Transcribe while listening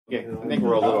Okay, I think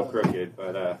we're a little crooked,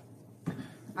 but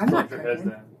I'm not Your head's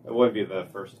crooked. in. it would be the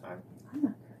first time. I'm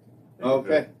not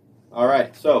Okay. All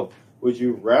right. So, would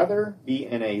you rather be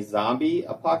in a zombie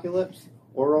apocalypse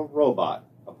or a robot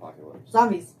apocalypse?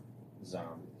 Zombies.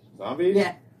 Zombies. Zombies?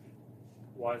 Yeah,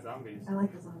 Why zombies? I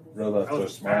like the zombies. Robots That are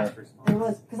was a smart. fast It response.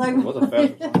 was because I It was a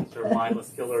fast response. They're mindless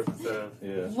killers instead of.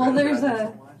 Yeah. Well, there's strategizing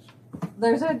a- so much.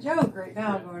 There's a joke right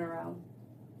now going around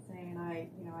saying I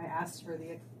asked for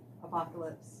the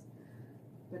apocalypse,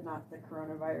 but not the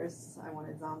coronavirus. I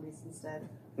wanted zombies instead.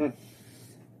 We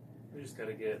just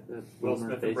gotta get The Will boomer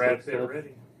Smith and Facebook Brad Pitt stuff.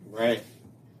 ready. Right.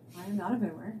 I am not a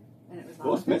boomer, and it was not.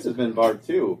 Will a Smith joke. has been barred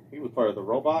too. He was part of the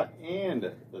robot and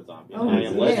the zombie. Oh, I he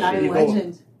Am did. Legend. I am Evil.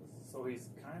 Legend. So he's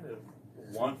kind of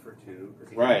 1 for 2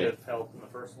 because he Right. kind of helped in the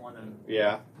first one and.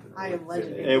 Yeah. I Am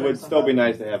Legend. It would still be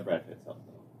nice to have Brad Pitt's help,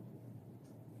 though.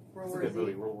 World It's a War good Z.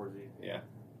 movie, World War Z. Yeah.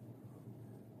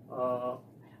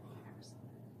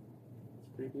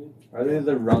 Pretty good. Are they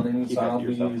the running Keep that to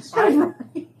yourself. zombies?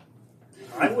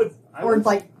 I would. I Or would it's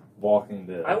like Walking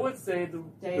Dead. I would say the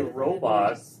Day of the Dead,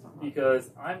 robots maybe.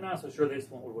 because I'm not so sure they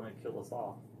just would want to kill us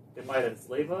all. They might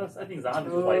enslave us. I think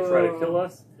zombies would like try to kill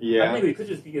us. I Yeah. think we could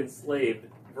just be enslaved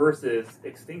versus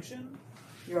extinction.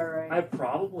 you are right. I'd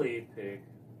probably pick.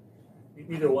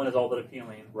 Neither one is all that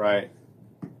appealing. Right.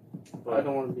 But I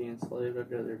don't want to be enslaved.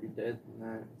 I'd rather be dead than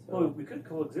that. So. well, we could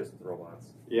coexist with robots.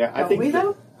 Yeah. I Don't think. we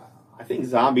though? I think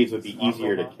zombies would be Smart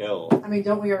easier to robot. kill. I mean,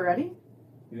 don't we already?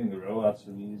 You think the robots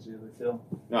would be easier to kill?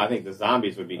 No, I think the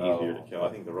zombies would be easier to Oh. kill. I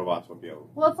think the robots would be a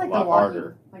Well, it's like lot the Walking,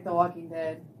 harder. like the Walking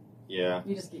Dead. Yeah.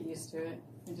 You just get used to it.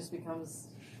 It just becomes.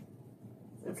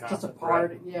 The It's just a constant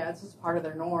part. Yeah, it's just part of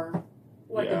their norm.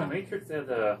 Like Yeah. in the Matrix, they have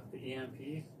the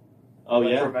EMP, Oh yeah.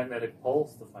 electromagnetic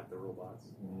pulse to fight the robots.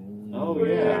 Oh,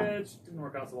 yeah. Which didn't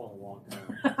work out so well in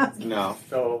the long term. No.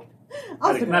 So I'll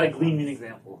not a, stick not a with gleaming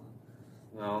example.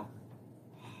 No.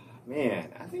 Man,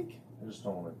 I think. I just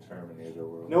don't want a Terminator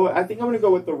world. No, I think I'm gonna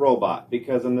go with the robot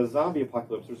because in the zombie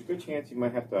apocalypse, there's a good chance you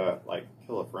might have to like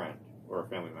kill a friend or a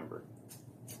family member,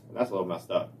 and that's a little messed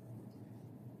up.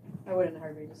 I wouldn't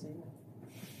hurt me to see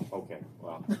that. Okay,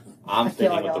 well, I'm I feel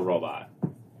sticking like with the I'll- robot.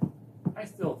 I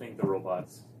still think the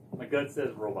robots. My gut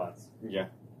says robots. Yeah,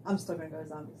 I'm still gonna go with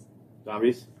zombies.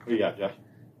 zombies. What do you got, Josh?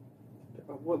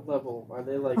 At what level? Are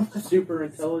they like super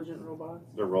intelligent robots?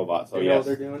 They're robots. So Is that what yes,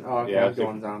 they're doing? Oh, okay. Yeah, I'm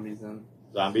going zombies then.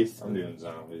 zombies. I'm doing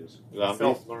zombies. Zombies.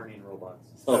 Self-learning robots.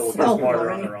 Self- That will be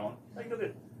smarter on Self-learning. their own. I know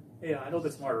that. Yeah, I know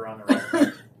they're smarter on their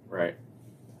own. Right.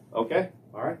 Okay.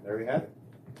 All right. There we have it.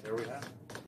 There we have it.